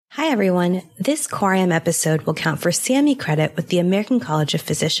Hi, everyone. This Core IM episode will count for CME credit with the American College of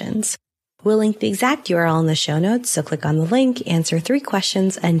Physicians. We'll link the exact URL in the show notes, so click on the link, answer 3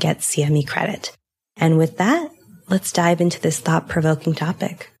 questions, and get CME credit. And with that, let's dive into this thought-provoking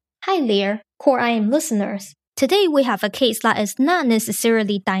topic. Hi there, Core IM listeners. Today we have a case that is not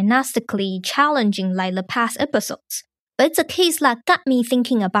necessarily diagnostically challenging like the past episodes, but it's a case that got me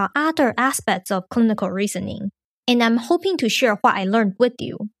thinking about other aspects of clinical reasoning, and I'm hoping to share what I learned with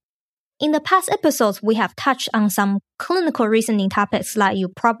you. In the past episodes, we have touched on some clinical reasoning topics that you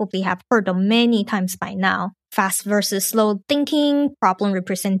probably have heard of many times by now. Fast versus slow thinking, problem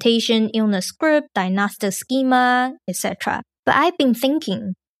representation, illness script, diagnostic schema, etc. But I've been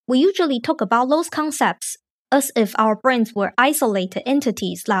thinking, we usually talk about those concepts as if our brains were isolated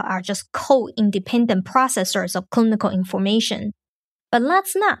entities that are just co-independent processors of clinical information. But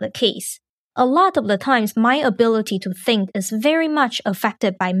that's not the case. A lot of the times, my ability to think is very much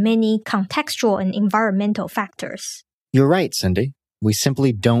affected by many contextual and environmental factors. You're right, Cindy. We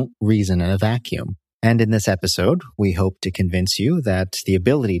simply don't reason in a vacuum. And in this episode, we hope to convince you that the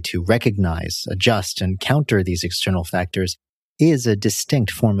ability to recognize, adjust, and counter these external factors is a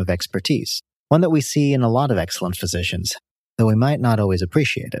distinct form of expertise, one that we see in a lot of excellent physicians, though we might not always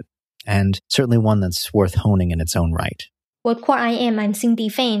appreciate it, and certainly one that's worth honing in its own right. With Core IM, I'm Cindy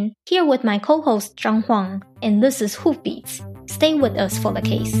Fain, here with my co-host Zhang Huang, and this is Hoofbeats. Stay with us for the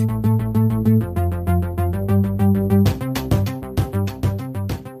case.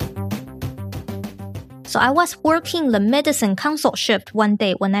 So I was working the medicine consult shift one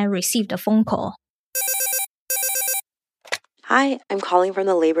day when I received a phone call. Hi, I'm calling from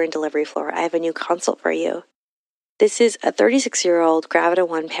the labor and delivery floor. I have a new consult for you. This is a 36-year-old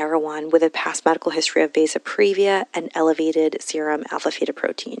Gravida-1 Para-1 with a past medical history of vasoprevia and elevated serum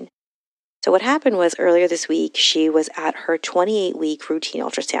alpha-fetoprotein. So what happened was earlier this week, she was at her 28-week routine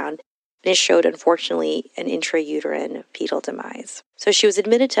ultrasound, and it showed, unfortunately, an intrauterine fetal demise. So she was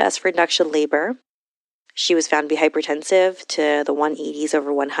admitted to us for induction labor. She was found to be hypertensive to the 180s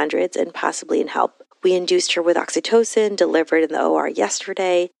over 100s and possibly in HELP. We induced her with oxytocin, delivered in the OR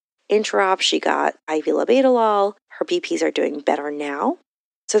yesterday. Intra-op, she got IV labetalol. Her BPs are doing better now.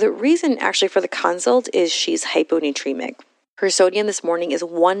 So the reason actually for the consult is she's hyponatremic. Her sodium this morning is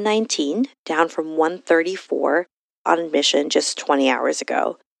 119, down from 134 on admission just 20 hours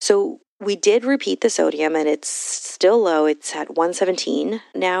ago. So we did repeat the sodium and it's still low. It's at 117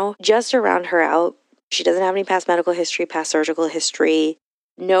 now, just around her out. She doesn't have any past medical history, past surgical history,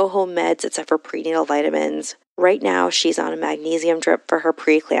 no home meds except for prenatal vitamins. Right now, she's on a magnesium drip for her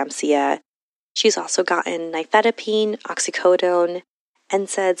preeclampsia. She's also gotten nifedipine, oxycodone,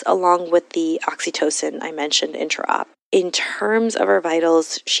 NSAIDs, along with the oxytocin I mentioned intra-op. In terms of her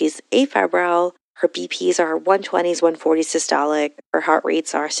vitals, she's afebrile. Her BPs are 120s, 140s systolic. Her heart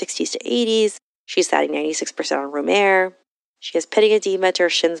rates are 60s to 80s. She's satting 96% on room air. She has pitting edema to her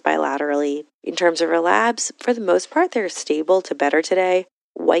shins bilaterally. In terms of her labs, for the most part, they're stable to better today.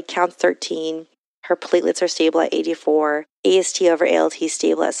 White count 13. Her platelets are stable at 84. AST over ALT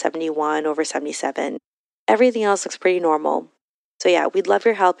stable at 71 over 77. Everything else looks pretty normal. So yeah, we'd love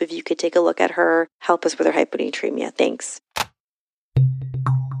your help if you could take a look at her, help us with her hyponatremia. Thanks.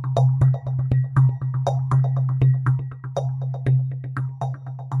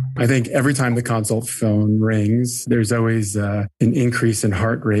 I think every time the consult phone rings, there's always an increase in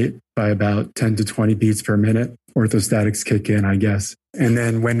heart rate by about 10 to 20 beats per minute. Orthostatics kick in, I guess. And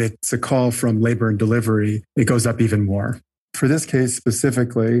then when it's a call from labor and delivery, it goes up even more. For this case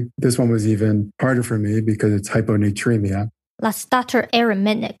specifically, this one was even harder for me because it's hyponatremia. That's Dr. Aaron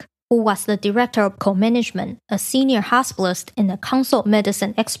Mitnick, who was the director of co-management, a senior hospitalist and a consult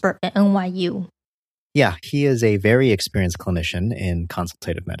medicine expert at NYU. Yeah, he is a very experienced clinician in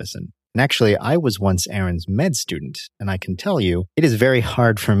consultative medicine. And actually, I was once Aaron's med student, and I can tell you, it is very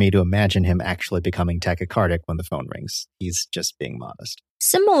hard for me to imagine him actually becoming tachycardic when the phone rings. He's just being modest.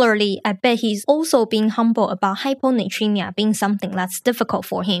 Similarly, I bet he's also being humble about hyponatremia being something that's difficult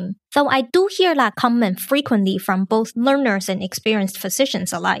for him. Though I do hear that comment frequently from both learners and experienced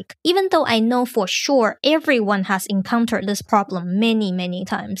physicians alike, even though I know for sure everyone has encountered this problem many, many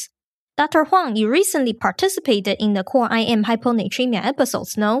times. Dr. Huang, you recently participated in the Core IM hyponatremia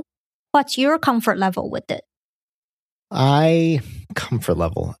episodes, no? What's your comfort level with it? Comfort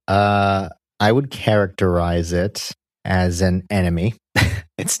level. I would characterize it as an enemy.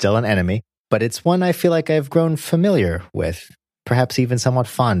 It's still an enemy, but it's one I feel like I've grown familiar with, perhaps even somewhat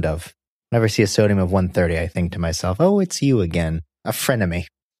fond of. Whenever I see a sodium of 130, I think to myself, oh, it's you again, a frenemy.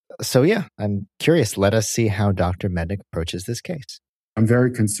 So yeah, I'm curious. Let us see how Dr. Mitnick approaches this case. I'm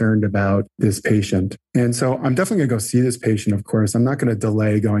very concerned about this patient. And so I'm definitely going to go see this patient, of course. I'm not going to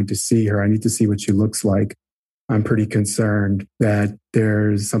delay going to see her. I need to see what she looks like. I'm pretty concerned that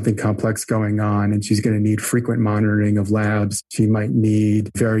there's something complex going on and she's going to need frequent monitoring of labs. She might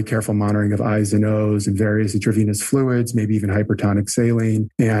need very careful monitoring of I's and O's and various intravenous fluids, maybe even hypertonic saline.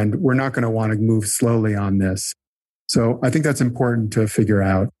 And we're not going to want to move slowly on this. So I think that's important to figure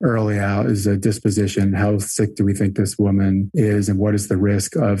out early out is a disposition. How sick do we think this woman is? And what is the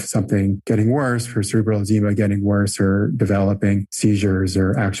risk of something getting worse, her cerebral edema getting worse or developing seizures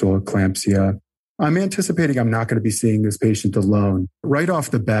or actual eclampsia? I'm anticipating I'm not going to be seeing this patient alone. Right off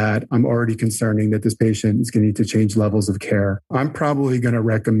the bat, I'm already concerning that this patient is going to need to change levels of care. I'm probably going to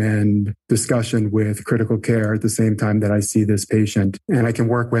recommend discussion with critical care at the same time that I see this patient, and I can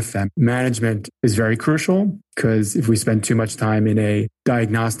work with them. Management is very crucial because if we spend too much time in a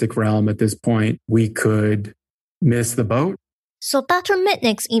diagnostic realm at this point, we could miss the boat. So Dr.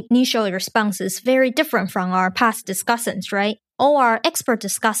 Mitnick's initial response is very different from our past discussions, right? All our expert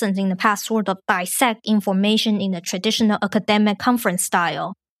discussions in the past sort of dissect information in the traditional academic conference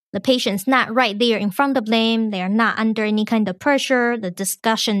style. The patient's not right there in front of them. They are not under any kind of pressure. The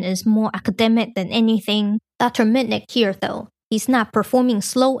discussion is more academic than anything. Dr. Mitnick here, though, he's not performing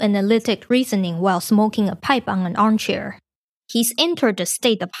slow analytic reasoning while smoking a pipe on an armchair. He's entered a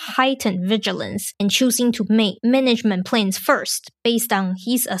state of heightened vigilance and choosing to make management plans first based on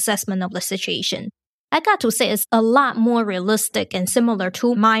his assessment of the situation. I got to say it's a lot more realistic and similar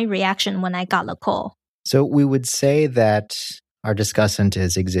to my reaction when I got the call. So we would say that our discussant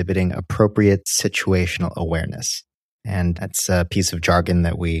is exhibiting appropriate situational awareness. And that's a piece of jargon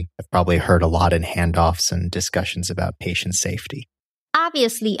that we have probably heard a lot in handoffs and discussions about patient safety.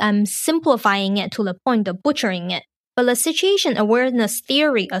 Obviously, I'm simplifying it to the point of butchering it. But the situation awareness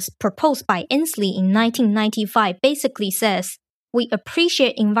theory as proposed by Inslee in 1995 basically says, we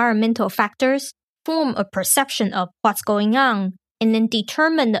appreciate environmental factors, form a perception of what's going on, and then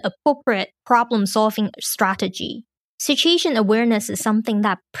determine the appropriate problem-solving strategy. Situation awareness is something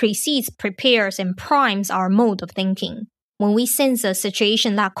that precedes, prepares, and primes our mode of thinking. When we sense a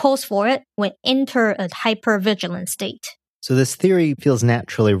situation that calls for it, we enter a hypervigilant state. So this theory feels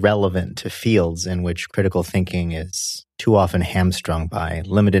naturally relevant to fields in which critical thinking is too often hamstrung by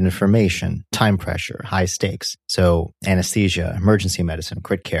limited information, time pressure, high stakes. So anesthesia, emergency medicine,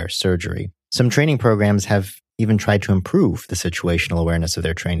 crit care, surgery. Some training programs have even tried to improve the situational awareness of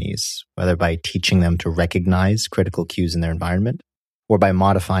their trainees, whether by teaching them to recognize critical cues in their environment or by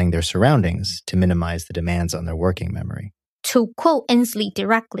modifying their surroundings to minimize the demands on their working memory. To quote Inslee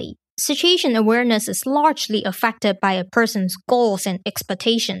directly, situation awareness is largely affected by a person's goals and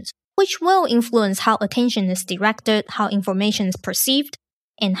expectations, which will influence how attention is directed, how information is perceived,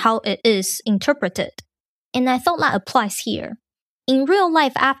 and how it is interpreted. And I thought that applies here. In real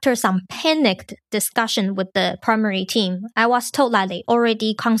life, after some panicked discussion with the primary team, I was told that they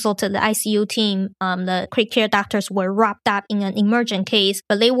already consulted the ICU team. The crit care doctors were wrapped up in an emergent case,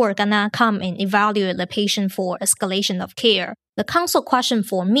 but they were gonna come and evaluate the patient for escalation of care. The consult question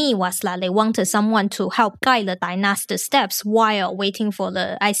for me was that they wanted someone to help guide the diagnostic steps while waiting for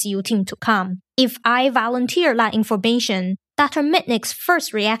the ICU team to come. If I volunteered that information, Dr. Mitnick's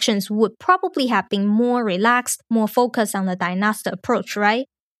first reactions would probably have been more relaxed, more focused on the diagnostic approach, right?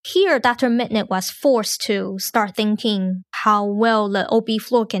 Here, Dr. Mitnick was forced to start thinking how well the OB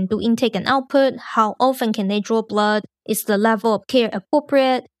floor can do intake and output, how often can they draw blood, is the level of care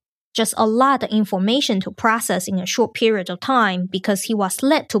appropriate? Just a lot of information to process in a short period of time because he was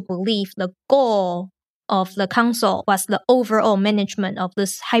led to believe the goal of the consult was the overall management of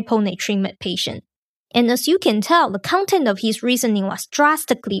this hyponatremic patient. And as you can tell, the content of his reasoning was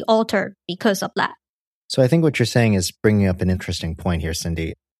drastically altered because of that. So I think what you're saying is bringing up an interesting point here,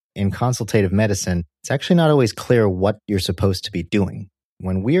 Cindy. In consultative medicine, it's actually not always clear what you're supposed to be doing.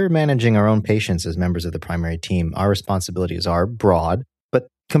 When we're managing our own patients as members of the primary team, our responsibilities are broad, but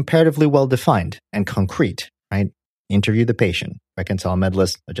comparatively well-defined and concrete, right? Interview the patient, reconcile med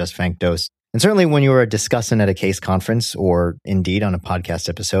list, adjust FANC dose. And certainly when you are a discussant at a case conference or indeed on a podcast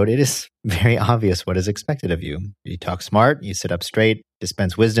episode, it is very obvious what is expected of you. You talk smart, you sit up straight,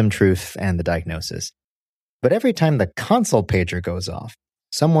 dispense wisdom, truth, and the diagnosis. But every time the consult pager goes off,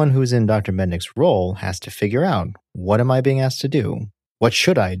 someone who's in Dr. Mitnick's role has to figure out, what am I being asked to do? What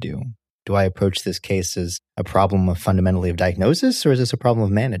should I do? Do I approach this case as a problem of fundamentally of diagnosis, or is this a problem of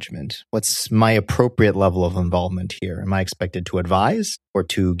management? What's my appropriate level of involvement here? Am I expected to advise, or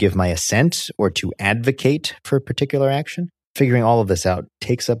to give my assent, or to advocate for a particular action? Figuring all of this out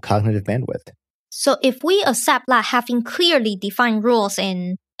takes up cognitive bandwidth. So if we accept that having clearly defined rules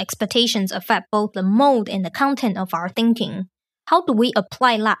and expectations affect both the mode and the content of our thinking, How do we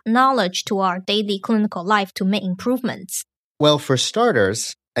apply that knowledge to our daily clinical life to make improvements? Well, for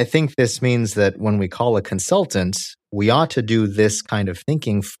starters, I think this means that when we call a consultant, we ought to do this kind of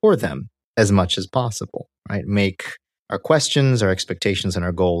thinking for them as much as possible, right? Make our questions, our expectations, and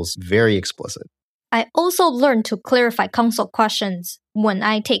our goals very explicit. I also learned to clarify consult questions when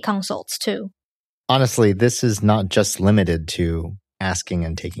I take consults too. Honestly, this is not just limited to asking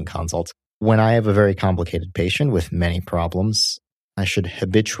and taking consults. When I have a very complicated patient with many problems, I should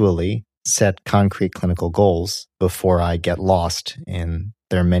habitually set concrete clinical goals before I get lost in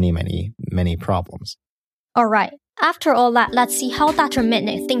their many, many, many problems. All right. After all that, let's see how Dr.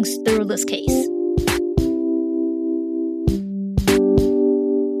 Mitnick thinks through this case.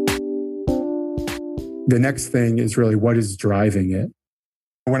 The next thing is really what is driving it.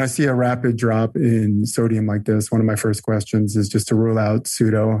 When I see a rapid drop in sodium like this, one of my first questions is just to rule out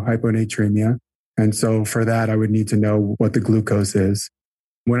pseudo-hyponatremia. And so for that, I would need to know what the glucose is.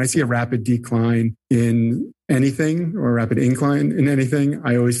 When I see a rapid decline in anything or a rapid incline in anything,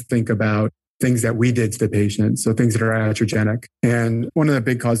 I always think about things that we did to the patient, so things that are iatrogenic. And one of the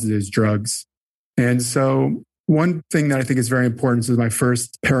big causes is drugs. And so one thing that I think is very important, so my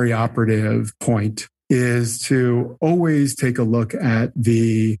first perioperative point, is to always take a look at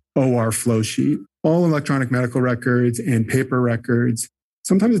the OR flow sheet. All electronic medical records and paper records,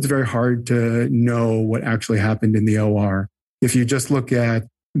 sometimes it's very hard to know what actually happened in the OR. If you just look at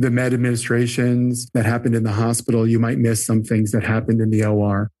the med administrations that happened in the hospital, you might miss some things that happened in the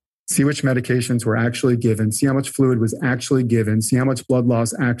OR. See which medications were actually given, see how much fluid was actually given, see how much blood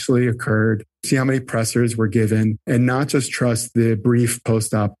loss actually occurred, see how many pressors were given, and not just trust the brief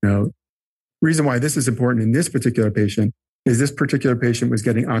post-op note. Reason why this is important in this particular patient is this particular patient was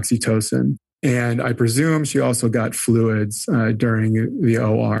getting oxytocin. And I presume she also got fluids during the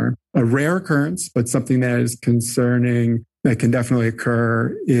OR. A rare occurrence, but something that is concerning, that can definitely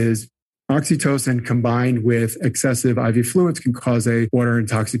occur, is oxytocin combined with excessive IV fluids can cause a water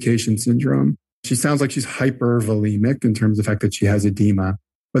intoxication syndrome. She sounds like she's hypervolemic in terms of the fact that she has edema,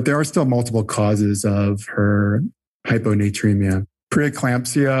 but there are still multiple causes of her hyponatremia.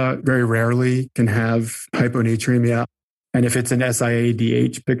 Preeclampsia very rarely can have hyponatremia. And if it's an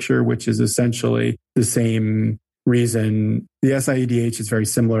SIADH picture, which is essentially the same reason, the SIADH is very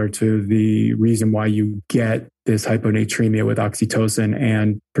similar to the reason why you get this hyponatremia with oxytocin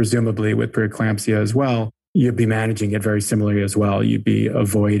and presumably with preeclampsia as well. You'd be managing it very similarly as well. You'd be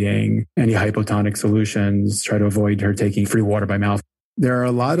avoiding any hypotonic solutions, try to avoid her taking free water by mouth. There are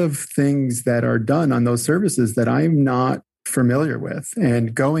a lot of things that are done on those services that I'm not familiar with.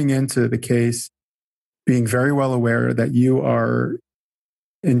 And going into the case, being very well aware that you are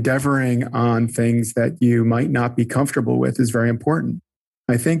endeavoring on things that you might not be comfortable with is very important.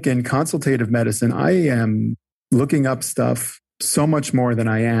 I think in consultative medicine, I am looking up stuff so much more than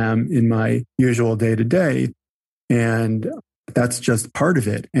I am in my usual day-to-day. And that's just part of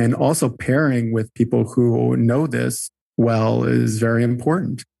it. And also pairing with people who know this well is very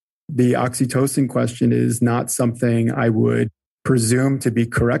important. The oxytocin question is not something I would presume to be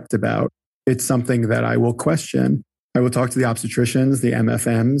correct about. It's something that I will question. I will talk to the obstetricians, the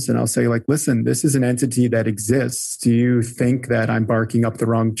MFMs, and I'll say, like, listen, this is an entity that exists. Do you think that I'm barking up the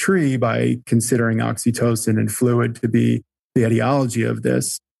wrong tree by considering oxytocin and fluid to be the etiology of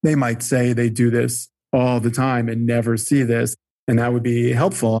this? They might say they do this all the time and never see this, and that would be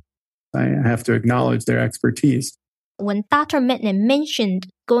helpful. I have to acknowledge their expertise. When Dr. Mitnick mentioned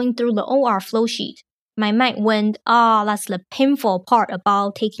going through the OR flow sheet, my mind went, that's the painful part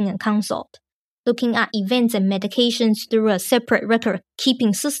about taking a consult. Looking at events and medications through a separate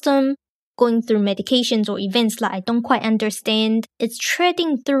record-keeping system, going through medications or events that I don't quite understand. It's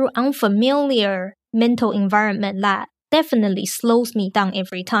treading through unfamiliar mental environment that definitely slows me down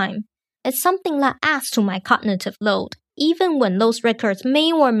every time. It's something that adds to my cognitive load, even when those records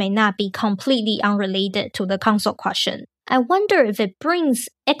may or may not be completely unrelated to the consult question. I wonder if it brings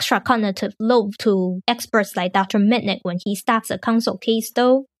extra cognitive load to experts like Dr. Mitnick when he starts a consult case,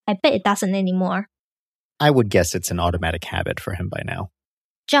 though. I bet it doesn't anymore. I would guess it's an automatic habit for him by now.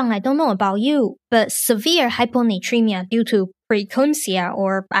 John, I don't know about you, but severe hyponatremia due to preeclampsia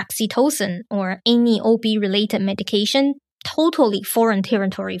or oxytocin or any OB-related medication, totally foreign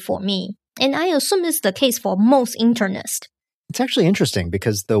territory for me. And I assume it's the case for most internists. It's actually interesting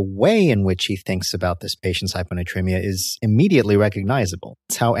because the way in which he thinks about this patient's hyponatremia is immediately recognizable.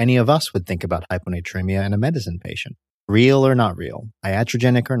 It's how any of us would think about hyponatremia in a medicine patient. Real or not real,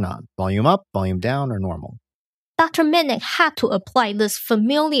 iatrogenic or not, volume up, volume down, or normal. Dr. Mitnick had to apply this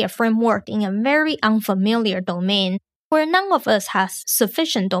familiar framework in a very unfamiliar domain where none of us has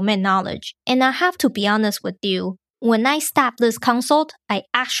sufficient domain knowledge. And I have to be honest with you, When I stabbed this consult, I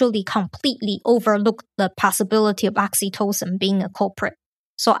actually completely overlooked the possibility of oxytocin being a culprit.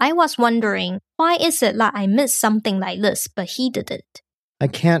 So I was wondering, why is it that I missed something like this, but he didn't? I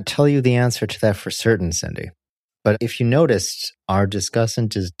can't tell you the answer to that for certain, Cindy. But if you noticed, our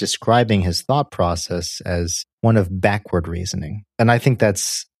discussant is describing his thought process as one of backward reasoning. And I think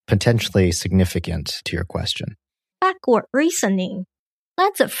that's potentially significant to your question. Backward reasoning?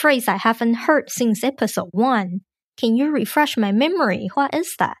 That's a phrase I haven't heard since episode 1. Can you refresh my memory? What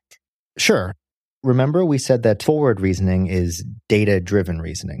is that? Sure. Remember, we said that forward reasoning is data-driven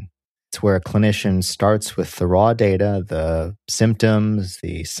reasoning. It's where a clinician starts with the raw data, the symptoms,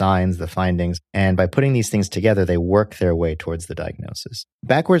 the signs, the findings, and by putting these things together, they work their way towards the diagnosis.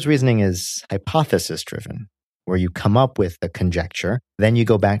 Backwards reasoning is hypothesis-driven, where you come up with a conjecture, then you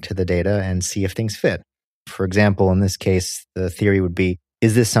go back to the data and see if things fit. For example, in this case, the theory would be,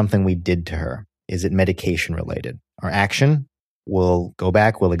 is this something we did to her? Is it medication-related? Our action? We'll go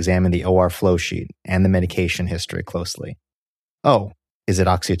back, we'll examine the OR flow sheet and the medication history closely. Oh, is it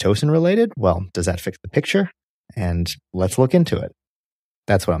oxytocin-related? Well, does that fix the picture? And let's look into it.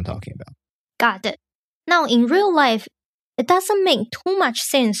 That's what I'm talking about. Got it. Now, in real life, it doesn't make too much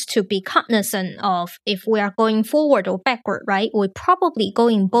sense to be cognizant of if we are going forward or backward, right? We probably go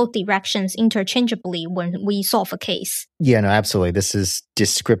in both directions interchangeably when we solve a case. Yeah, no, absolutely. This is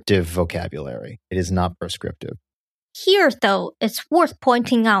descriptive vocabulary. It is not prescriptive. Here, though, it's worth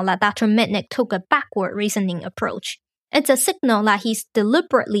pointing out that Dr. Mitnick took a backward reasoning approach. It's a signal that he's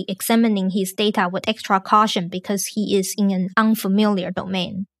deliberately examining his data with extra caution because he is in an unfamiliar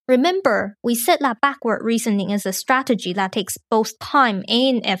domain. Remember, we said that backward reasoning is a strategy that takes both time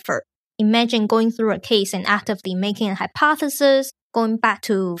and effort. Imagine going through a case and actively making a hypothesis, going back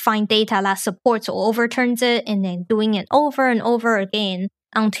to find data that supports or overturns it, and then doing it over and over again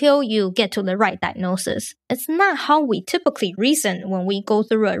until you get to the right diagnosis. It's not how we typically reason when we go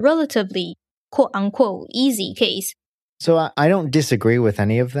through a relatively quote-unquote easy case. So I don't disagree with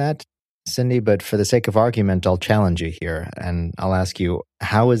any of that, Cindy, but for the sake of argument, I'll challenge you here, and I'll ask you,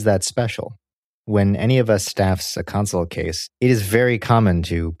 how is that special? When any of us staffs a consult case, it is very common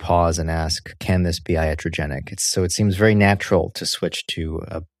to pause and ask, can this be iatrogenic? So it seems very natural to switch to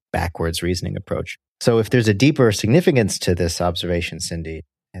a backwards reasoning approach. So if there's a deeper significance to this observation, Cindy,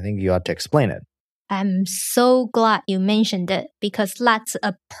 I think you ought to explain it. I'm so glad you mentioned it because that's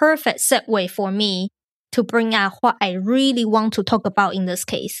a perfect segue for me to bring out what I really want to talk about in this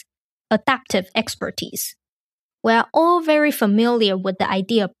case, adaptive expertise. We're all very familiar with the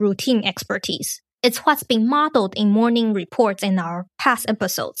idea of routine expertise. It's what's been modeled in morning reports in our past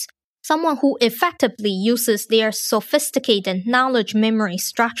episodes. Someone who effectively uses their sophisticated knowledge memory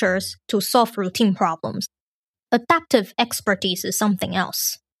structures to solve routine problems. Adaptive expertise is something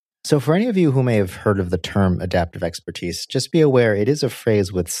else. So for any of you who may have heard of the term adaptive expertise, just be aware it is a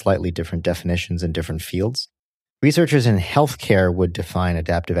phrase with slightly different definitions in different fields. Researchers in healthcare would define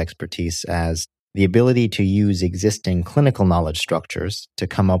adaptive expertise as the ability to use existing clinical knowledge structures to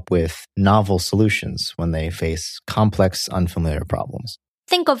come up with novel solutions when they face complex, unfamiliar problems.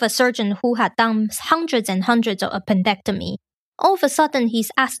 Think of a surgeon who had done hundreds and hundreds of appendectomy. All of a sudden, he's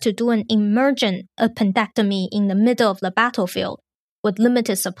asked to do an emergent appendectomy in the middle of the battlefield with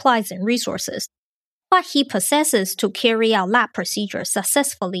limited supplies and resources. What he possesses to carry out that procedure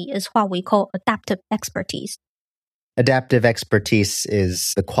successfully is what we call adaptive expertise. Adaptive expertise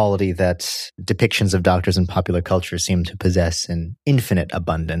is the quality that depictions of doctors in popular culture seem to possess in infinite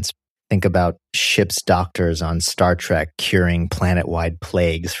abundance. Think about ship's doctors on Star Trek curing planet-wide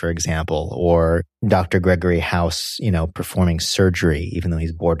plagues, for example, or Dr. Gregory House, performing surgery, even though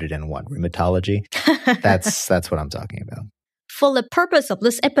he's boarded in rheumatology. That's what I'm talking about. For the purpose of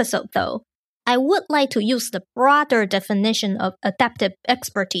this episode, though, I would like to use the broader definition of adaptive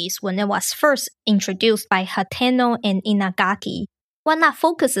expertise when it was first introduced by Hateno and Inagaki, one that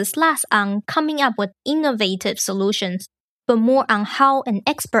focuses less on coming up with innovative solutions, but more on how an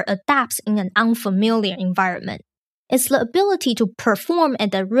expert adapts in an unfamiliar environment. It's the ability to perform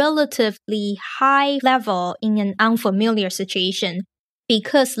at a relatively high level in an unfamiliar situation,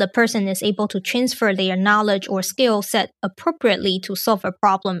 because the person is able to transfer their knowledge or skill set appropriately to solve a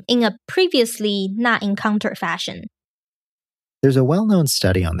problem in a previously not encountered fashion. There's a well-known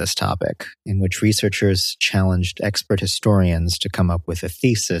study on this topic in which researchers challenged expert historians to come up with a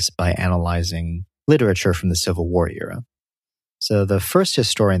thesis by analyzing literature from the Civil War era. So the first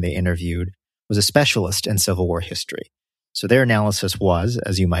historian they interviewed was a specialist in Civil War history. So their analysis was,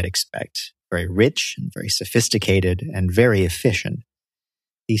 as you might expect, very rich and very sophisticated and very efficient.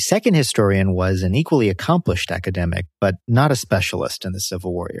 The second historian was an equally accomplished academic, but not a specialist in the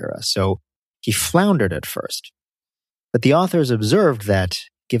Civil War era, so he floundered at first. But the authors observed that,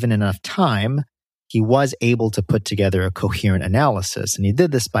 given enough time, he was able to put together a coherent analysis, and he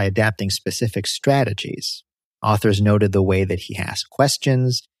did this by adapting specific strategies. Authors noted the way that he asked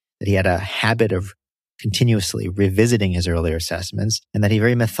questions, that he had a habit of continuously revisiting his earlier assessments, and that he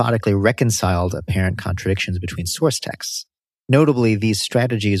very methodically reconciled apparent contradictions between source texts. Notably, these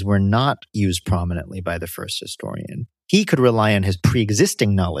strategies were not used prominently by the first historian. He could rely on his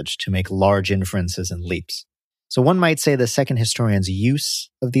pre-existing knowledge to make large inferences and leaps. So one might say the second historian's use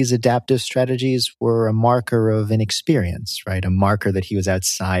of these adaptive strategies were a marker of inexperience, right? A marker that he was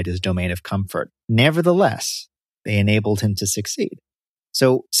outside his domain of comfort. Nevertheless, they enabled him to succeed.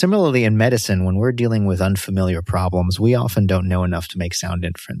 So similarly in medicine, when we're dealing with unfamiliar problems, we often don't know enough to make sound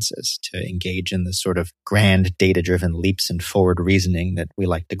inferences, to engage in the sort of grand data-driven leaps and forward reasoning that we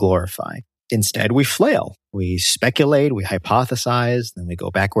like to glorify. Instead, we flail. We speculate, we hypothesize, then we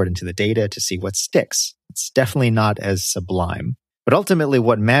go backward into the data to see what sticks. It's definitely not as sublime. But ultimately,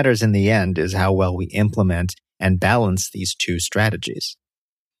 what matters in the end is how well we implement and balance these two strategies.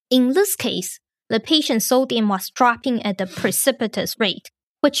 In this case, the patient's sodium was dropping at a precipitous rate,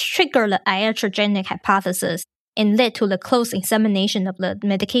 which triggered the iatrogenic hypothesis and led to the close examination of the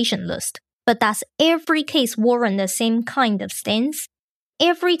medication list. But does every case warrant the same kind of stance?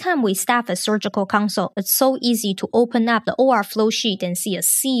 Every time we staff a surgical consult, it's so easy to open up the OR flow sheet and see a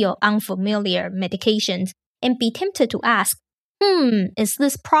sea of unfamiliar medications and be tempted to ask, is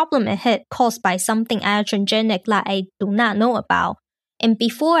this problem ahead caused by something iatrogenic that I do not know about? And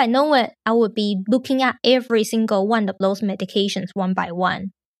before I know it, I would be looking at every single one of those medications one by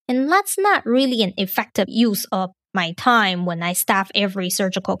one. And that's not really an effective use of my time when I staff every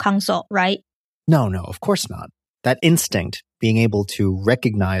surgical consult, right? No, of course not. That instinct, being able to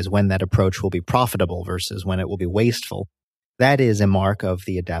recognize when that approach will be profitable versus when it will be wasteful, that is a mark of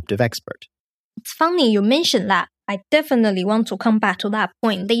the adaptive expert. It's funny you mentioned that. I definitely want to come back to that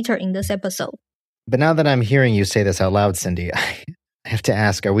point later in this episode. But now that I'm hearing you say this out loud, Cindy, I have to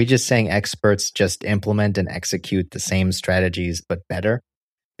ask, are we just saying experts just implement and execute the same strategies but better?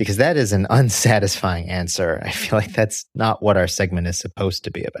 Because that is an unsatisfying answer. I feel like that's not what our segment is supposed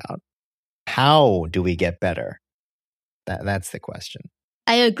to be about. How do we get better? That's the question.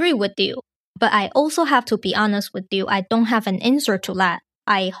 I agree with you, but I also have to be honest with you. I don't have an answer to that.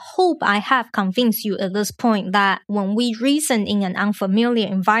 I hope I have convinced you at this point that when we reason in an unfamiliar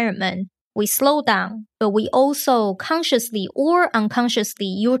environment, we slow down, but we also consciously or unconsciously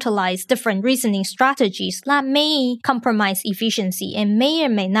utilize different reasoning strategies that may compromise efficiency and may or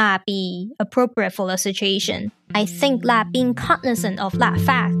may not be appropriate for the situation. I think that being cognizant of that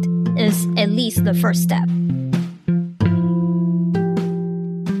fact is at least the first step.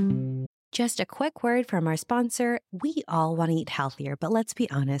 Just a quick word from our sponsor. We all want to eat healthier, but let's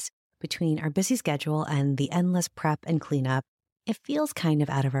be honest, between our busy schedule and the endless prep and cleanup, it feels kind of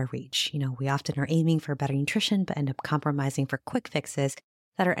out of our reach. We often are aiming for better nutrition, but end up compromising for quick fixes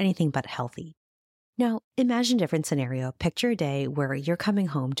that are anything but healthy. Now, imagine a different scenario. Picture a day where you're coming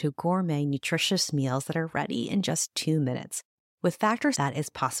home to gourmet, nutritious meals that are ready in just 2 minutes. With Factor, that is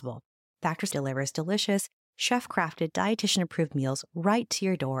possible. Factor delivers delicious, chef-crafted, dietitian-approved meals right to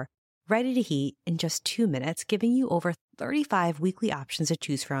your door, ready to heat in just 2 minutes, giving you over 35 weekly options to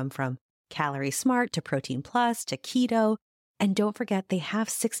choose from Calorie Smart to Protein Plus to Keto. And don't forget, they have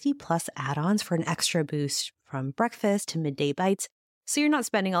 60 plus add-ons for an extra boost from breakfast to midday bites, so you're not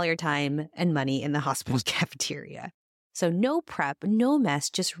spending all your time and money in the hospital's cafeteria. So no prep, no mess,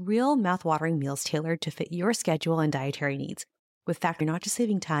 just real mouth-watering meals tailored to fit your schedule and dietary needs. With Factor, you're not just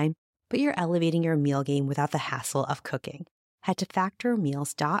saving time, but you're elevating your meal game without the hassle of cooking. Head to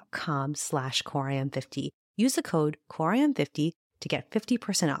factormeals.com/CoreIam50. Use the code CoreIam50 to get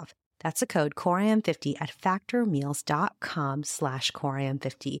 50% off. That's the code CoreIam50 at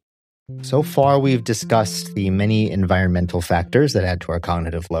factormeals.com/CoreIam50. So far, we've discussed the many environmental factors that add to our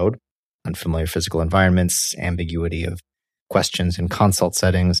cognitive load: unfamiliar physical environments, ambiguity of questions in consult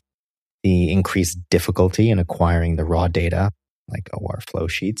settings, the increased difficulty in acquiring the raw data, like OR flow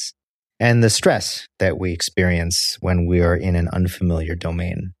sheets, and the stress that we experience when we are in an unfamiliar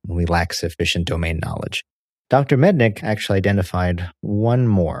domain, when we lack sufficient domain knowledge. Dr. Mednick actually identified one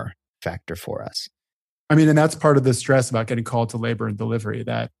more factor for us. And that's part of the stress about getting called to labor and delivery,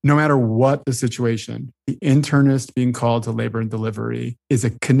 that no matter what the situation, the internist being called to labor and delivery is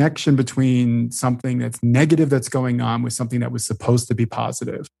a connection between something that's negative that's going on with something that was supposed to be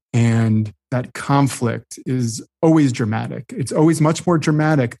positive. And that conflict is always dramatic. It's always much more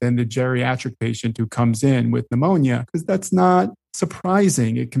dramatic than the geriatric patient who comes in with pneumonia, because that's not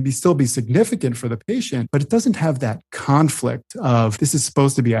surprising. It can still be significant for the patient, but it doesn't have that conflict of, this is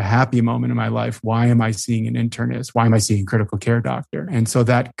supposed to be a happy moment in my life. Why am I seeing an internist? Why am I seeing a critical care doctor? And so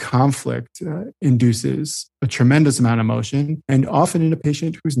that conflict induces a tremendous amount of emotion, and often in a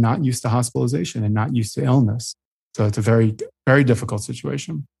patient who's not used to hospitalization and not used to illness. So it's a very, very difficult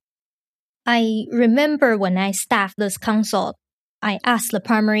situation. I remember when I staffed this consult, I asked the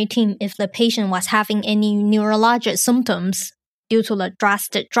primary team if the patient was having any neurologic symptoms due to the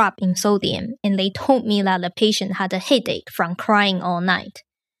drastic drop in sodium, and they told me that the patient had a headache from crying all night.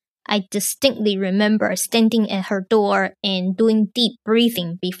 I distinctly remember standing at her door and doing deep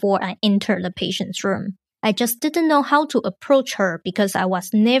breathing before I entered the patient's room. I just didn't know how to approach her because I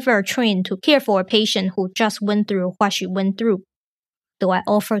was never trained to care for a patient who just went through what she went through. Do I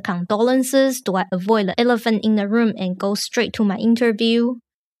offer condolences? Do I avoid the elephant in the room and go straight to my interview?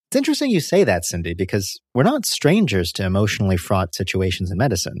 It's interesting you say that, Cindy, because we're not strangers to emotionally fraught situations in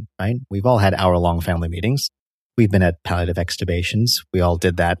medicine, right? We've all had hour-long family meetings. We've been at palliative extubations. We all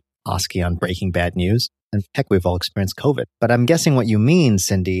did that OSCE on Breaking Bad News. And heck, we've all experienced COVID. But I'm guessing what you mean,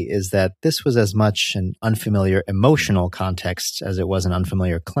 Cindy, is that this was as much an unfamiliar emotional context as it was an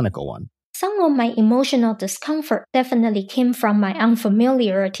unfamiliar clinical one. Some of my emotional discomfort definitely came from my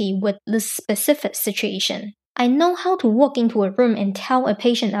unfamiliarity with this specific situation. I know how to walk into a room and tell a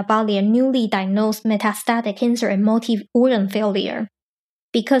patient about their newly diagnosed metastatic cancer and multi-organ failure,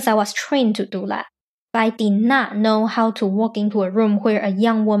 because I was trained to do that. But I did not know how to walk into a room where a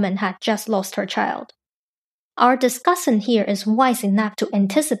young woman had just lost her child. Our discussion here is wise enough to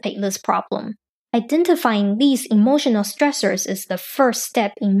anticipate this problem. Identifying these emotional stressors is the first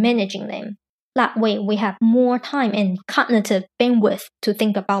step in managing them. That way, we have more time and cognitive bandwidth to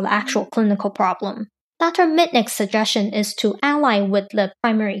think about the actual clinical problem. Dr. Mitnick's suggestion is to ally with the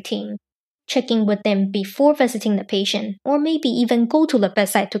primary team, check in with them before visiting the patient, or maybe even go to the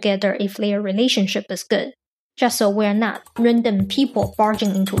bedside together if their relationship is good, just so we're not random people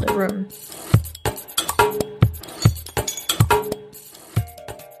barging into the room.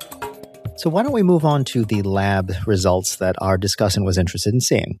 So why don't we move on to the lab results that our discussant was interested in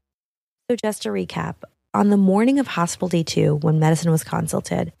seeing? So just to recap, on the morning of hospital day 2, when Medicine was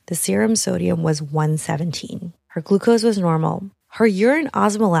consulted, the serum sodium was 117. Her glucose was normal. Her urine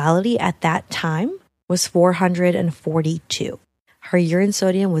osmolality at that time was 442. Her urine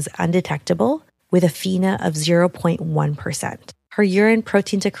sodium was undetectable with a FeNA of 0.1%. Her urine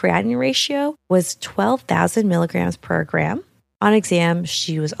protein to creatinine ratio was 12,000 milligrams per gram. On exam,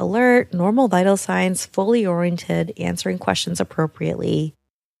 she was alert, normal vital signs, fully oriented, answering questions appropriately.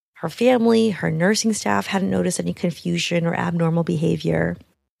 Her family, her nursing staff hadn't noticed any confusion or abnormal behavior.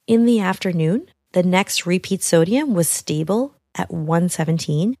 In the afternoon, the next repeat sodium was stable at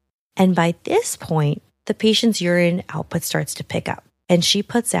 117. And by this point, the patient's urine output starts to pick up. And she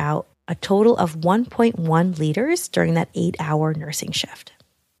puts out a total of 1.1 liters during that 8-hour nursing shift.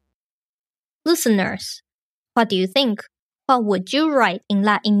 Listeners, what do you think? What would you write in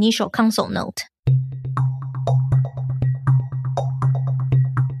that initial consult note?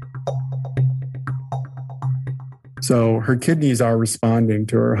 So her kidneys are responding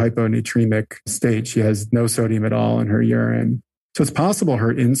to her hyponatremic state. She has no sodium at all in her urine. So it's possible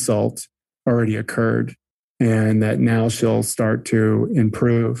her insult already occurred and that now she'll start to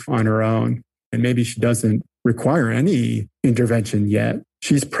improve on her own. And maybe she doesn't require any intervention yet.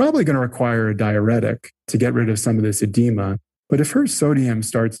 She's probably going to require a diuretic to get rid of some of this edema. But if her sodium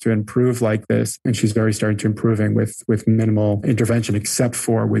starts to improve like this, and she's very starting to improving with minimal intervention except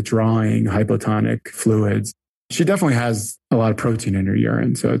for withdrawing hypotonic fluids, she definitely has a lot of protein in her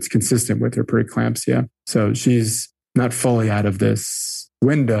urine. So it's consistent with her preeclampsia. So she's not fully out of this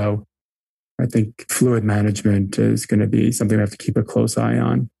window. I think fluid management is going to be something we have to keep a close eye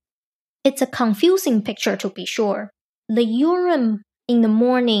on. It's a confusing picture to be sure. The urine in the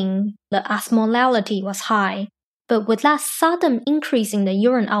morning, the osmolality was high, but with that sudden increase in the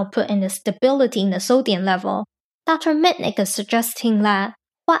urine output and the stability in the sodium level, Dr. Mitnick is suggesting that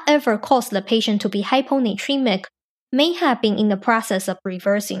whatever caused the patient to be hyponatremic may have been in the process of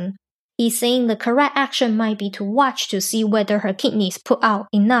reversing. He's saying the correct action might be to watch to see whether her kidneys put out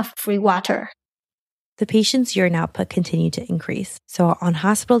enough free water. The patient's urine output continued to increase. So on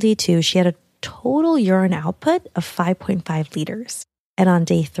hospital day 2, she had a total urine output of 5.5 liters. And on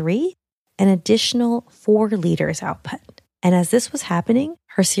day 3, an additional 4 liters output. And as this was happening,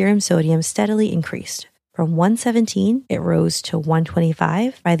 her serum sodium steadily increased From 117, it rose to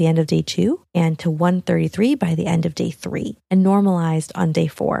 125 by the end of day 2 and to 133 by the end of day 3 and normalized on day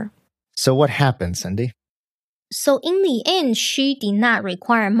 4. So what happened, Cindy? So in the end, she did not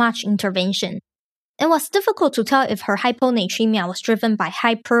require much intervention. It was difficult to tell if her hyponatremia was driven by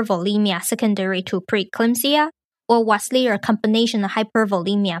hypervolemia secondary to preeclampsia or was there a combination of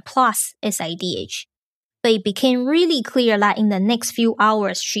hypervolemia plus SIDH. But it became really clear that in the next few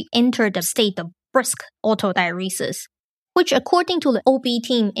hours, she entered a state of brisk autodiuresis, which according to the OB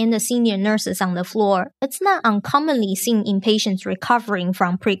team and the senior nurses on the floor, it's not uncommonly seen in patients recovering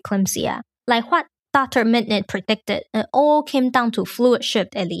from preeclampsia. Like what Dr. Mitnick predicted, it all came down to fluid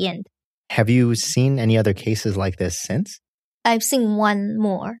shift at the end. Have you seen any other cases like this since? I've seen one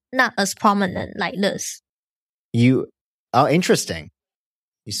more, not as prominent like this. Oh, interesting.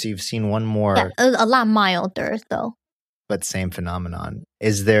 So you've seen one more. Yeah, a lot milder though. But same phenomenon.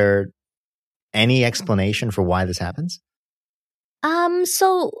 Is there any explanation for why this happens?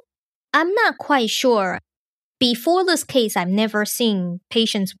 So I'm not quite sure. Before this case, I've never seen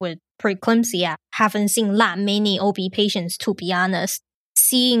patients with preeclampsia. Haven't seen that many OB patients, to be honest.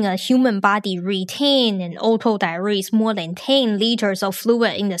 Seeing a human body retain and autodiurese more than 10 liters of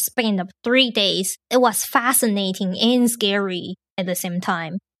fluid in the span of 3 days, it was fascinating and scary at the same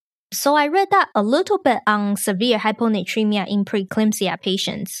time. So I read that a little bit on severe hyponatremia in preeclampsia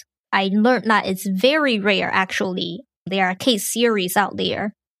patients. I learned that it's very rare actually. There are case series out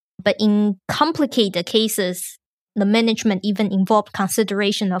there. But in complicated cases, the management even involved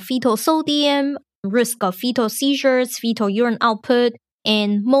consideration of fetal sodium, risk of fetal seizures, fetal urine output,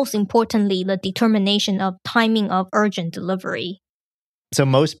 and most importantly, the determination of timing of urgent delivery. So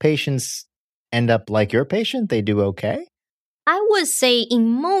most patients end up like your patient? They do okay? I would say in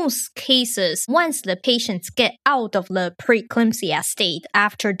most cases, once the patients get out of the preeclampsia state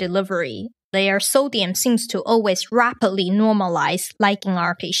after delivery, their sodium seems to always rapidly normalize, like in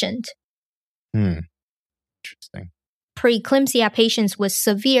our patient. Interesting. Preeclampsia patients with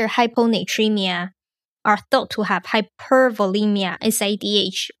severe hyponatremia are thought to have hypervolemia,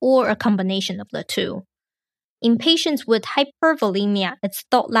 SIDH, or a combination of the two. In patients with hypervolemia, it's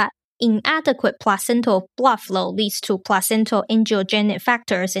thought that inadequate placental blood flow leads to placental angiogenic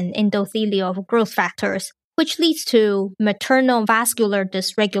factors and endothelial growth factors, which leads to maternal vascular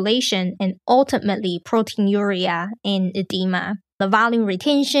dysregulation and ultimately proteinuria and edema. The volume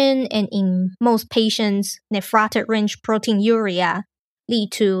retention and in most patients, nephrotic range proteinuria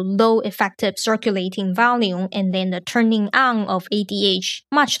lead to low effective circulating volume and then the turning on of ADH,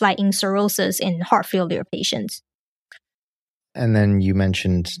 much like in cirrhosis and heart failure patients. And then you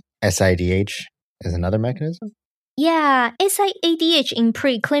mentioned SIDH as another mechanism? Yeah, SIADH in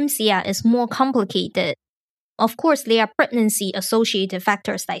preeclampsia is more complicated. Of course, there are pregnancy-associated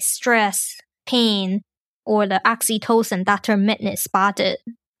factors like stress, pain, or the oxytocin Dr. Mitnick spotted.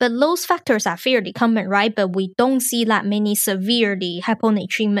 But those factors are fairly common, right? But we don't see that many severely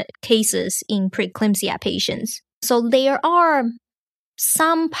hyponatremic cases in preeclampsia patients. So there are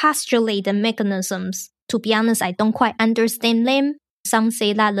some postulated mechanisms. To be honest, I don't quite understand them. Some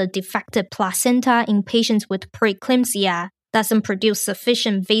say that the defective placenta in patients with preeclampsia doesn't produce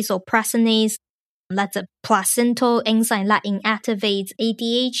sufficient vasopressinase. That's a placental enzyme that inactivates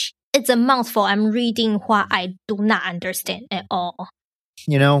ADH. It's a mouthful. I'm reading what I do not understand at all.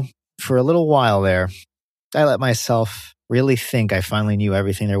 You know, for a little while there, I let myself really think I finally knew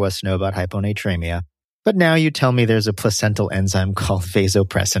everything there was to know about hyponatremia. But now you tell me there's a placental enzyme called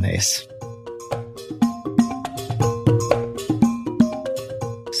vasopressinase.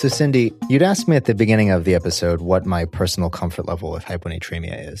 So Cindy, you'd asked me at the beginning of the episode what my personal comfort level with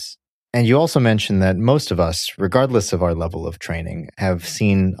hyponatremia is. And you also mentioned that most of us, regardless of our level of training, have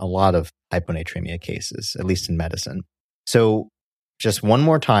seen a lot of hyponatremia cases, at least in medicine. So just one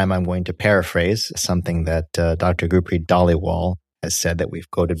more time, I'm going to paraphrase something that Dr. Gurpreet Dhaliwal has said that we've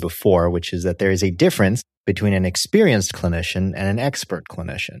quoted before, which is that there is a difference between an experienced clinician and an expert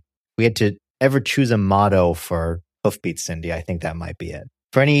clinician. We had to ever choose a motto for Hoofbeat, Cindy, I think that might be it.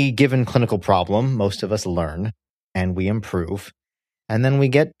 For any given clinical problem, most of us learn and we improve. And then we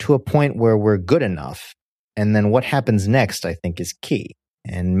get to a point where we're good enough. And then what happens next, I think, is key.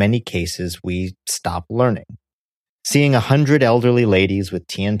 In many cases, we stop learning. Seeing 100 elderly ladies with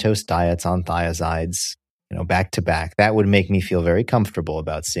tea and toast diets on thiazides, back to back, that would make me feel very comfortable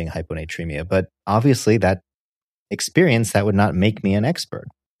about seeing hyponatremia. But obviously that experience, that would not make me an expert.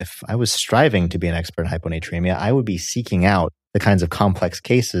 If I was striving to be an expert in hyponatremia, I would be seeking out the kinds of complex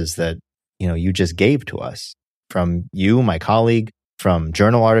cases that, you just gave to us from you, my colleague, from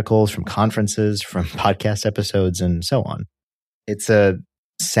journal articles, from conferences, from podcast episodes, and so on. It's a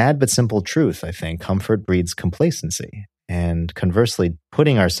Sad but simple truth, I think. Comfort breeds complacency. And conversely,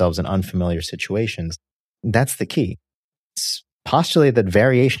 putting ourselves in unfamiliar situations, that's the key. It's postulated that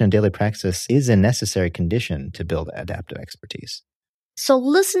variation in daily practice is a necessary condition to build adaptive expertise. So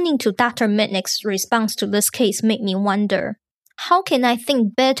listening to Dr. Mitnick's response to this case made me wonder, how can I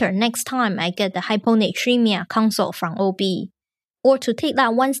think better next time I get the hyponatremia consult from OB? Or to take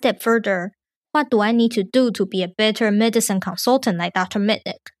that one step further, what do I need to do to be a better medicine consultant like Dr.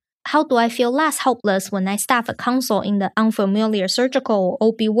 Mitnick? How do I feel less helpless when I staff a consult in the unfamiliar surgical or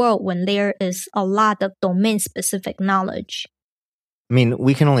OB world when there is a lot of domain-specific knowledge? I mean,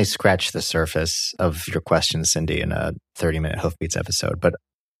 we can only scratch the surface of your question, Cindy, in a 30-minute Hoofbeats episode. But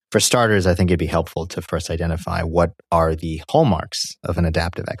for starters, I think it'd be helpful to first identify what are the hallmarks of an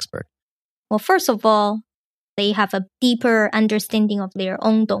adaptive expert. Well, first of all, they have a deeper understanding of their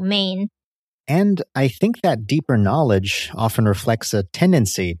own domain. And I think that deeper knowledge often reflects a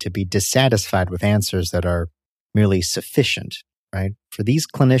tendency to be dissatisfied with answers that are merely sufficient, right? For these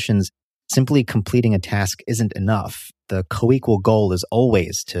clinicians, simply completing a task isn't enough. The co-equal goal is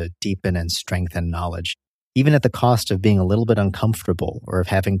always to deepen and strengthen knowledge, even at the cost of being a little bit uncomfortable or of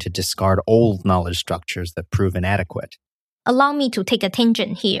having to discard old knowledge structures that prove inadequate. Allow me to take a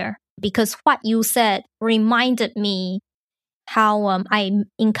tangent here, because what you said reminded me how I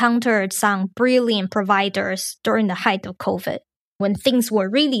encountered some brilliant providers during the height of COVID. When things were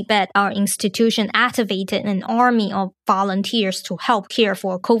really bad, our institution activated an army of volunteers to help care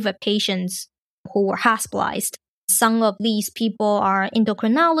for COVID patients who were hospitalized. Some of these people are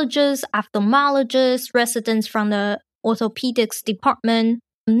endocrinologists, ophthalmologists, residents from the orthopedics department.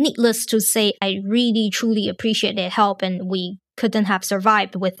 Needless to say, I really, truly appreciate their help, and we couldn't have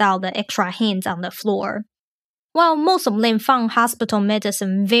survived without the extra hands on the floor. While most of them found hospital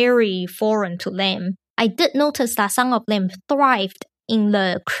medicine very foreign to them, I did notice that some of them thrived in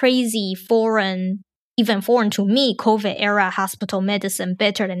the crazy foreign, even foreign to me, COVID-era hospital medicine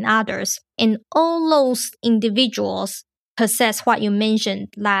better than others. And all those individuals possess what you mentioned,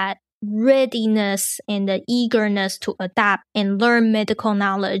 that readiness and the eagerness to adapt and learn medical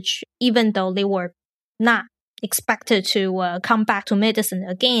knowledge, even though they were not expected to come back to medicine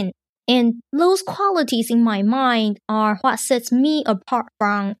again. And those qualities in my mind are what sets me apart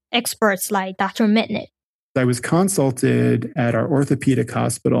from experts like Dr. Mitnick. I was consulted at our orthopedic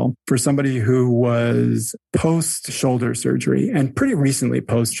hospital for somebody who was post-shoulder surgery, and pretty recently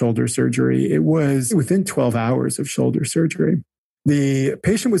post-shoulder surgery. It was within 12 hours of shoulder surgery. The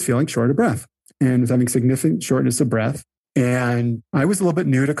patient was feeling short of breath and was having significant shortness of breath. And I was a little bit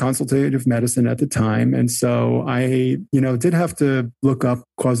new to consultative medicine at the time. And so I, did have to look up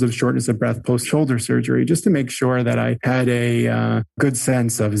causative shortness of breath post-shoulder surgery just to make sure that I had a good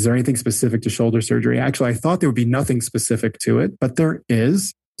sense of, is there anything specific to shoulder surgery? Actually, I thought there would be nothing specific to it, but there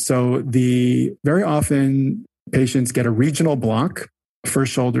is. So very often patients get a regional block for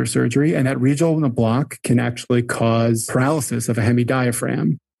shoulder surgery, and that regional block can actually cause paralysis of a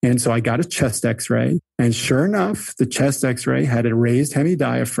hemidiaphragm. And so I got a chest x-ray, and sure enough, the chest x-ray had a raised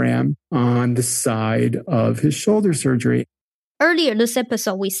hemidiaphragm on the side of his shoulder surgery. Earlier this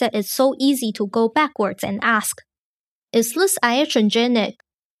episode, we said it's so easy to go backwards and ask, is this iatrogenic?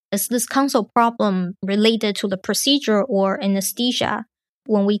 Is this consult problem related to the procedure or anesthesia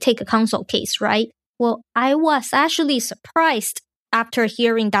when we take a consult case, right? Well, I was actually surprised after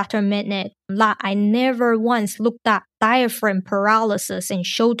hearing Dr. Mitnick that I never once looked at diaphragm paralysis in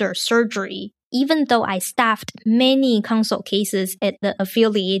shoulder surgery, even though I staffed many consult cases at the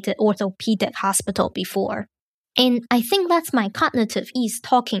affiliated orthopedic hospital before. And I think that's my cognitive ease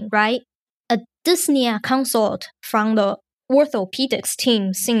talking, right? A dyspnea consult from the orthopedics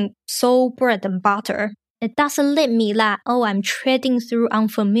team seemed so bread and butter. It doesn't let me that, I'm treading through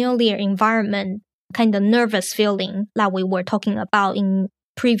unfamiliar environment, kind of nervous feeling that we were talking about in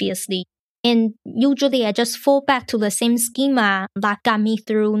previously. And usually I just fall back to the same schema that got me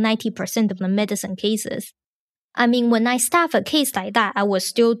through 90% of the medicine cases. I mean, when I staff a case like that, I would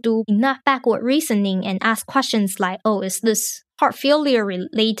still do enough backward reasoning and ask questions like, is this heart failure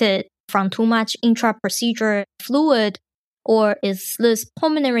related from too much intra-procedure fluid? Or is this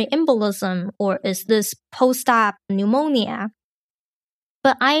pulmonary embolism? Or is this post-op pneumonia?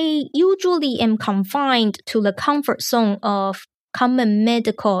 But I usually am confined to the comfort zone of common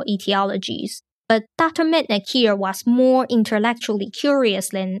medical etiologies. But Dr. Mitnick here was more intellectually curious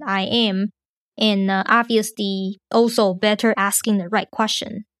than I am, and obviously also better asking the right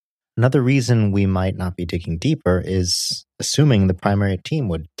question. Another reason we might not be digging deeper is assuming the primary team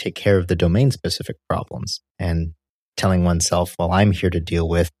would take care of the domain-specific problems and telling oneself, I'm here to deal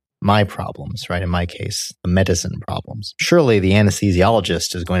with my problems, right? In my case, the medicine problems. Surely the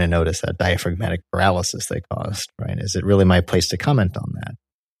anesthesiologist is going to notice that diaphragmatic paralysis they caused, right? Is it really my place to comment on that?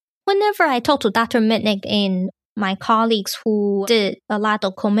 Whenever I talk to Dr. Mitnick and my colleagues who did a lot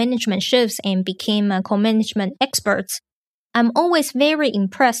of co-management shifts and became co-management experts, I'm always very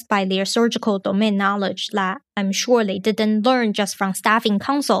impressed by their surgical domain knowledge that I'm sure they didn't learn just from staffing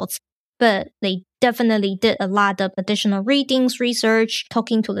consults, but they definitely did a lot of additional readings, research,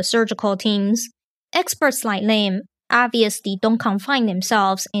 talking to the surgical teams. Experts like them obviously don't confine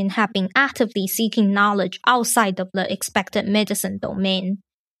themselves and have been actively seeking knowledge outside of the expected medicine domain.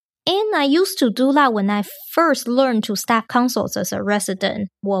 And I used to do that when I first learned to staff consults as a resident.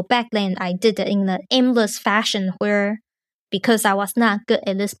 Well, back then I did it in an aimless fashion where, because I was not good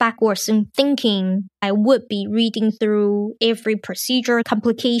at this backwards thinking, I would be reading through every procedure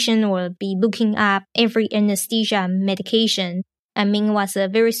complication or be looking up every anesthesia medication. I mean, it was a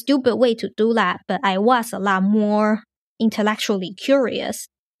very stupid way to do that, but I was a lot more intellectually curious.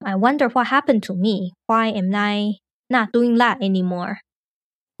 I wonder what happened to me. Why am I not doing that anymore?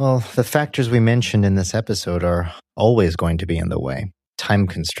 Well, the factors we mentioned in this episode are always going to be in the way. Time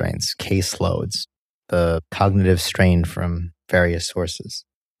constraints, caseloads, the cognitive strain from various sources.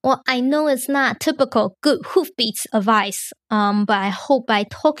 Well, I know it's not typical good hoofbeats advice, but I hope by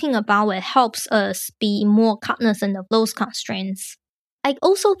talking about it helps us be more cognizant of those constraints. I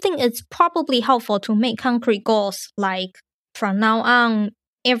also think it's probably helpful to make concrete goals, like from now on,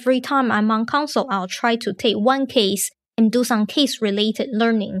 every time I'm on consult, I'll try to take one case and do some case-related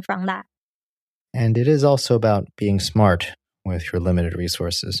learning from that. And it is also about being smart with your limited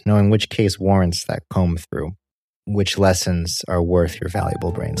resources, knowing which case warrants that comb through, which lessons are worth your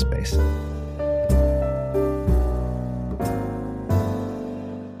valuable brain space.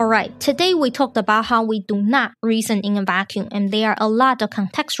 Alright, today we talked about how we do not reason in a vacuum, and there are a lot of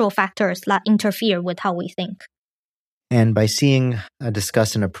contextual factors that interfere with how we think. And by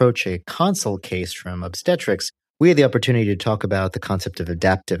discuss and approach a consult case from obstetrics, we had the opportunity to talk about the concept of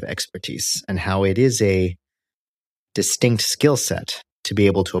adaptive expertise and how it is a distinct skill set to be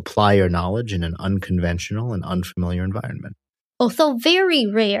able to apply your knowledge in an unconventional and unfamiliar environment. Although very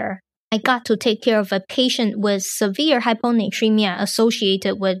rare, I got to take care of a patient with severe hyponatremia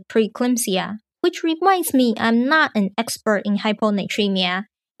associated with preeclampsia, which reminds me I'm not an expert in hyponatremia,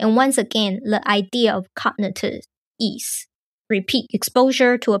 and once again, the idea of cognitive ease. Repeat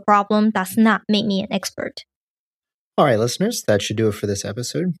exposure to a problem does not make me an expert. All right, listeners, that should do it for this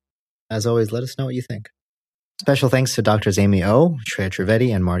episode. As always, let us know what you think. Special thanks to Drs. Amy O, Shreya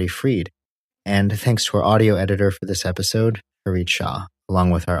Trivedi, and Marty Freed. And thanks to our audio editor for this episode, Harit Shah,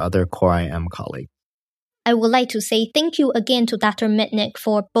 along with our other Core IM colleagues. I would like to say thank you again to Dr. Mitnick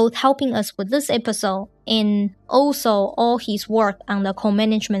for both helping us with this episode and also all his work on the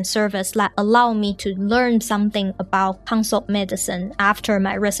co-management service that allowed me to learn something about consult medicine after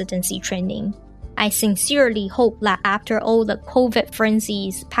my residency training. I sincerely hope that after all the COVID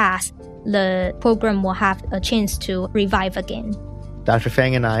frenzies pass, the program will have a chance to revive again. Dr.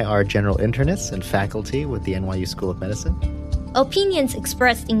 Fang and I are general internists and faculty with the NYU School of Medicine. Opinions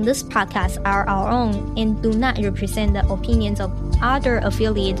expressed in this podcast are our own and do not represent the opinions of other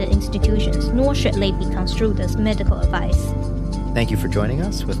affiliated institutions, nor should they be construed as medical advice. Thank you for joining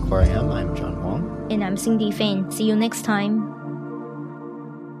us with Core IM. I'm John Huang. And I'm Cindy Fain. See you next time.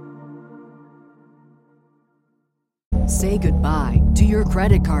 Say goodbye to your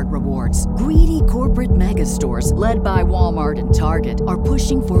credit card rewards. Greedy corporate mega stores, led by Walmart and Target, are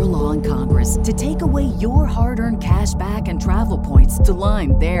pushing for a law in Congress to take away your hard-earned cash back and travel points to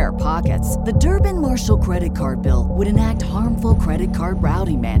line their pockets. The Durbin-Marshall credit card bill would enact harmful credit card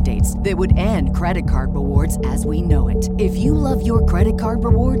routing mandates that would end credit card rewards as we know it. If you love your credit card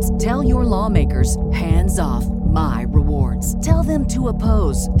rewards, tell your lawmakers, hands off my rewards. Tell them to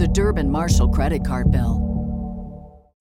oppose the Durbin-Marshall credit card bill.